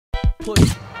Push. Give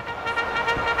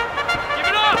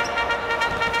it up!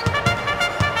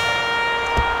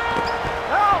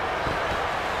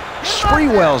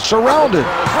 Sprewell surrounded,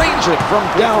 drains it from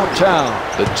downtown.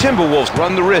 The Timberwolves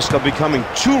run the risk of becoming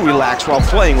too relaxed while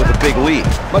playing with a big lead.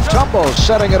 Mutombo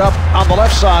setting it up on the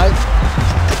left side.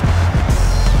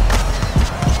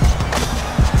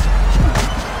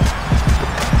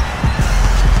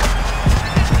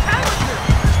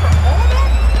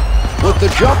 With the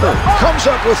jumper, comes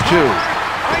up with two.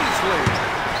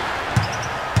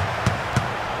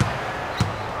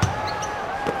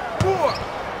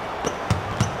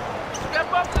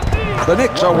 The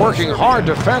Knicks are working hard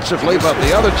defensively, but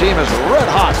the other team is red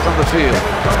hot from the field.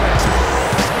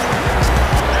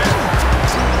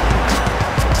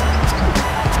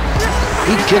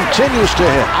 He continues to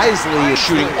hit. Isley is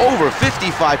shooting over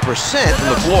 55% from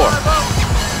the floor.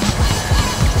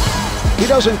 He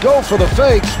doesn't go for the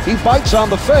fake. He bites on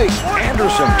the fake.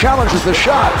 Anderson challenges the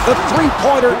shot. The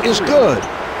three-pointer is good.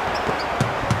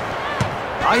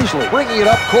 Isley bringing it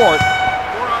up court.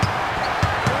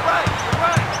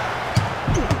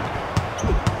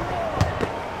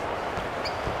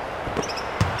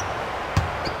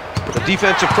 The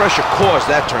defensive pressure caused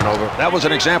that turnover. That was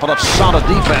an example of solid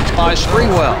defense by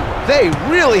Sprewell. They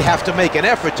really have to make an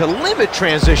effort to limit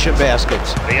transition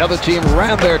baskets. The other team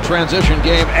ran their transition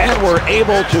game and were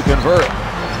able to convert.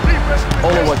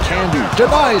 Olowokandi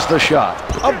denies the shot.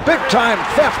 A big-time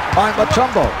theft by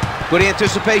Mutombo. Good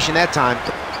anticipation that time.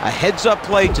 A heads-up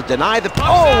play to deny the...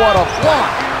 Oh, what a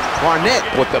block! Barnett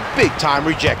with the big-time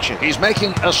rejection. He's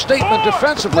making a statement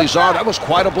defensively, Czar. That was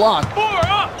quite a block.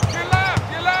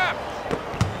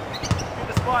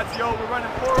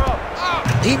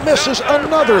 He misses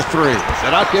another three.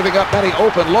 They're not giving up many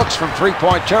open looks from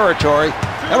three-point territory.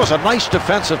 That was a nice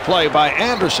defensive play by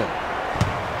Anderson.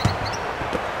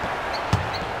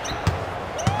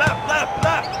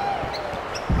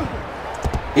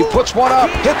 He puts one up,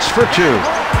 hits for two.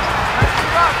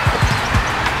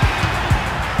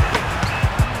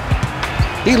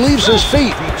 He leaves his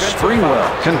feet.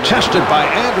 Sprewell contested by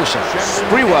Anderson.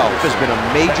 Sprewell has been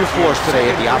a major force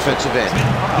today at the offensive end.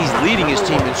 He's leading his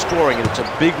team in scoring, and it's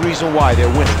a big reason why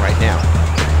they're winning right now.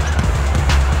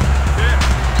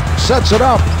 Sets it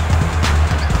up.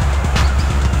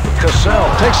 Cassell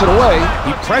takes it away.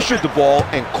 He pressured the ball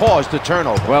and caused the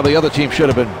turnover. Well, the other team should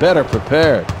have been better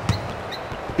prepared.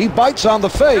 He bites on the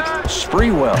fake.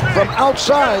 Sprewell from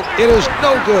outside. It is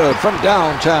no good from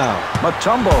downtown.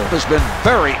 Mutombo has been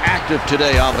very active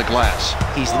today on the glass.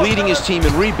 He's leading his team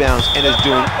in rebounds and is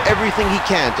doing everything he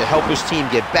can to help his team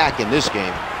get back in this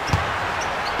game.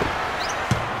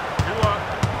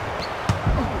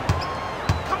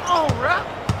 Come on, Rap.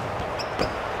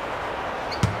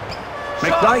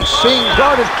 McKnight being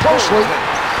guarded closely.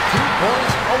 2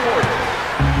 points awarded.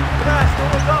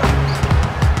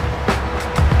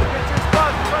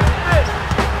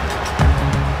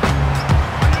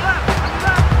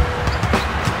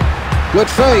 Good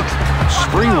fake.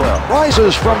 Sprewell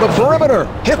rises from the perimeter.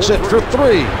 Hits it for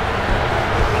three.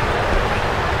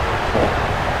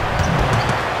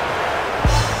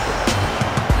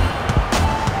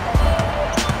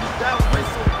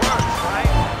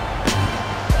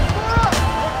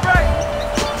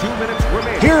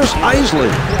 Here's Isley,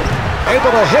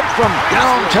 able to hit from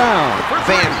downtown.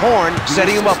 Van Horn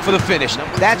setting him up for the finish.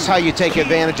 That's how you take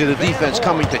advantage of the defense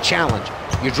coming to challenge.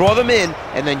 You draw them in,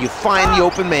 and then you find the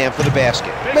open man for the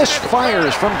basket.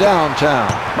 Misfires from downtown.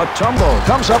 Mutombo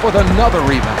comes up with another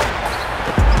rebound.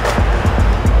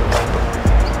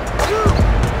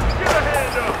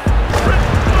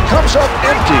 Comes up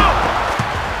empty.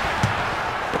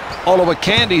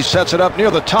 Olowokandi sets it up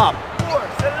near the top.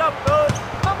 Set it up, fellas.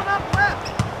 Coming up left.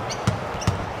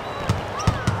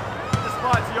 This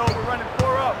spot's yo, we're running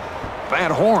 4 up.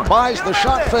 Van Horn buys the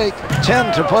shot fake.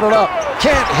 10 to put it up.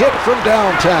 Can't hit from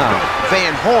downtown.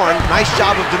 Van Horn, nice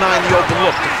job of denying the open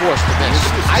look to force the miss.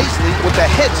 Isley with the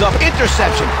heads-up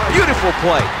interception. Beautiful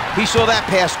play. He saw that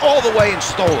pass all the way and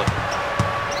stole it.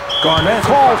 Garnett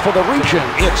called for the reach-in.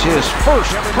 It's his first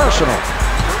personal.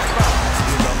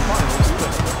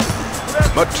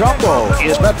 Mutombo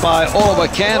is met by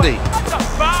Olowokandi.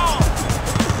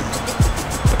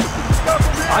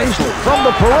 Isley from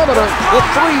the perimeter. The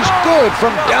three's good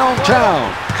from downtown.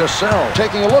 Cassell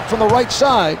taking a look from the right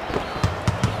side.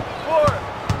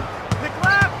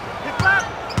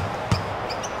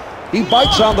 He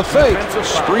bites on the fake.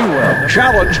 Sprewell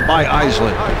challenged by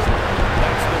Isley.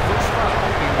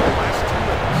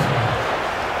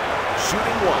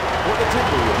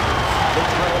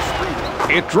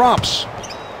 It drops.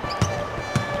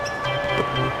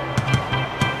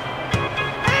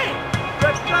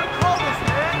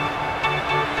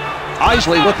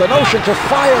 Isley with the notion to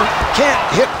fire.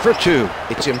 Can't hit for two.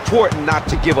 It's important not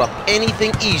to give up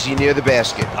anything easy near the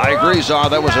basket. I agree, Czar.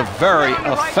 That was a very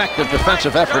effective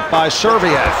defensive effort by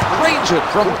Serviak. Drains it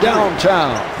from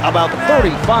downtown. About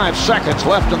 35 seconds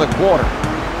left in the quarter.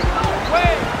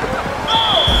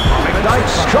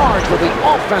 McKnight's charged with the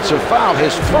offensive foul,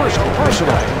 his first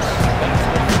personal.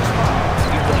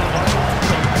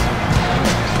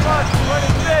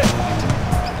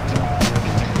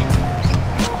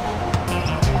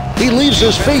 He leaves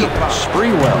his feet.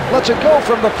 Sprewell lets it go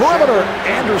from the perimeter.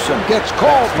 Anderson gets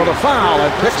called for the foul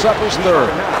and picks up his third.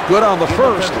 Good on the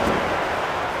first.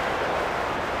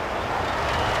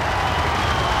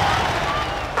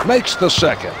 Makes the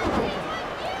second.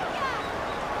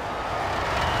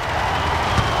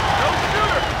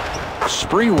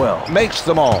 Sprewell makes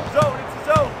them all.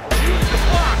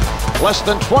 Less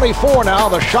than 24 now.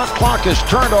 The shot clock is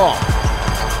turned off.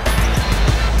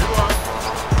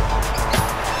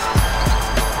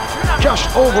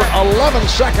 Just over 11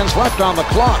 seconds left on the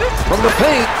clock. From the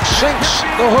paint, sinks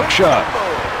the hook shot.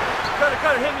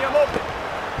 Cutter, hit me, I'm open.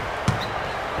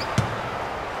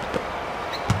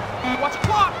 Watch the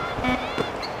clock.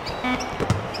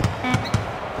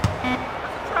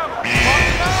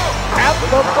 At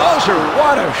the buzzer,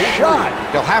 what a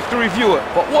shot. They'll have to review it,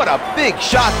 but what a big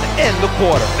shot to end the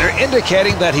quarter. They're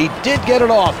indicating that he did get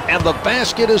it off, and the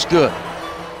basket is good.